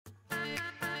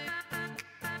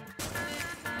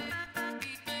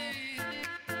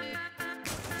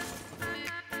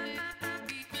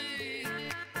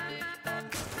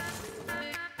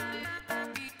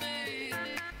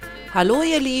Hallo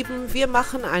ihr Lieben, wir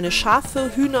machen eine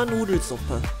scharfe Hühner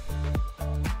Nudelsuppe.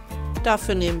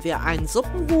 Dafür nehmen wir ein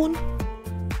Suppenhuhn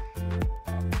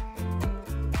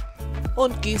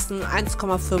und gießen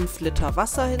 1,5 Liter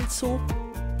Wasser hinzu,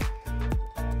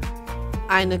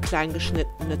 eine klein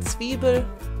geschnittene Zwiebel,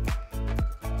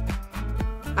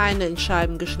 eine in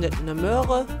Scheiben geschnittene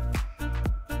Möhre,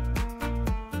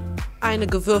 eine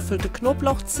gewürfelte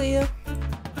Knoblauchzehe,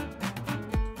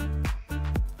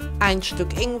 ein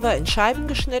Stück Ingwer in Scheiben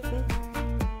geschnitten,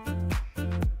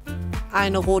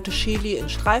 eine rote Chili in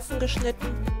Streifen geschnitten,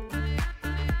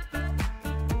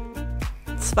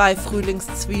 2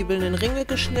 Frühlingszwiebeln in Ringe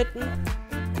geschnitten,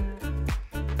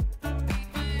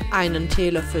 einen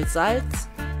Teelöffel Salz,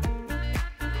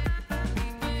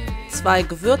 2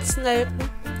 Gewürznelken,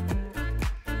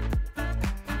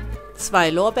 2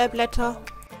 Lorbeerblätter,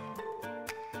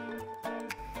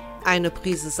 eine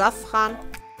Prise Safran.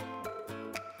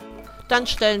 Dann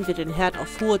stellen wir den Herd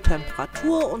auf hohe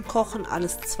Temperatur und kochen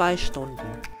alles 2 Stunden.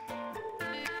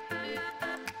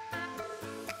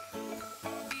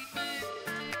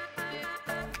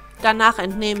 Danach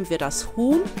entnehmen wir das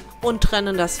Huhn und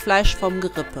trennen das Fleisch vom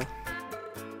Gerippe.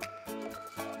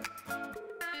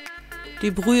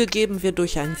 Die Brühe geben wir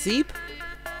durch ein Sieb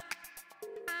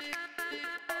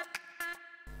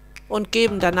und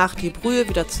geben danach die Brühe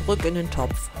wieder zurück in den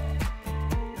Topf.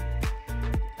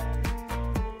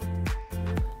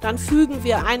 Dann fügen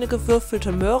wir eine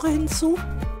gewürfelte Möhre hinzu,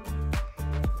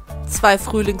 2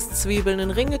 Frühlingszwiebeln in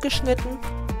Ringe geschnitten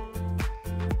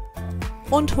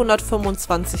und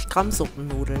 125 Gramm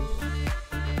Suppennudeln.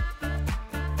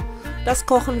 Das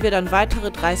kochen wir dann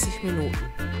weitere 30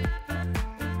 Minuten.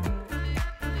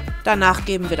 Danach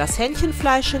geben wir das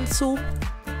Hähnchenfleisch hinzu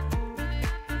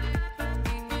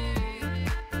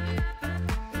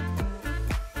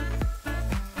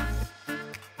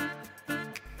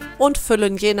und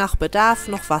füllen je nach Bedarf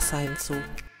noch Wasser hinzu.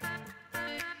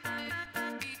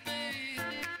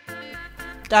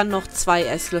 Dann noch 2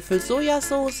 Esslöffel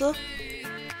Sojasauce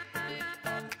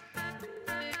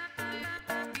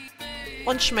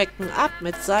und schmecken ab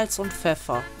mit Salz und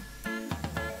Pfeffer.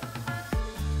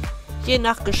 Je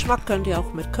nach Geschmack könnt ihr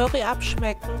auch mit Curry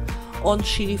abschmecken und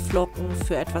Chiliflocken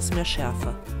für etwas mehr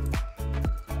Schärfe.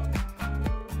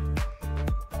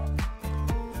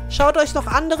 Schaut euch noch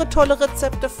andere tolle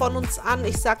Rezepte von uns an.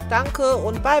 Ich sag danke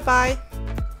und bye bye.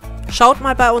 Schaut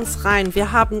mal bei uns rein.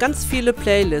 Wir haben ganz viele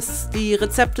Playlists. Die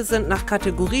Rezepte sind nach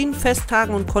Kategorien,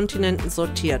 Festtagen und Kontinenten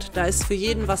sortiert. Da ist für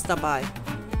jeden was dabei.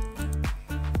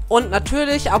 Und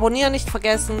natürlich abonnieren nicht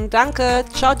vergessen. Danke.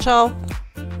 Ciao, ciao.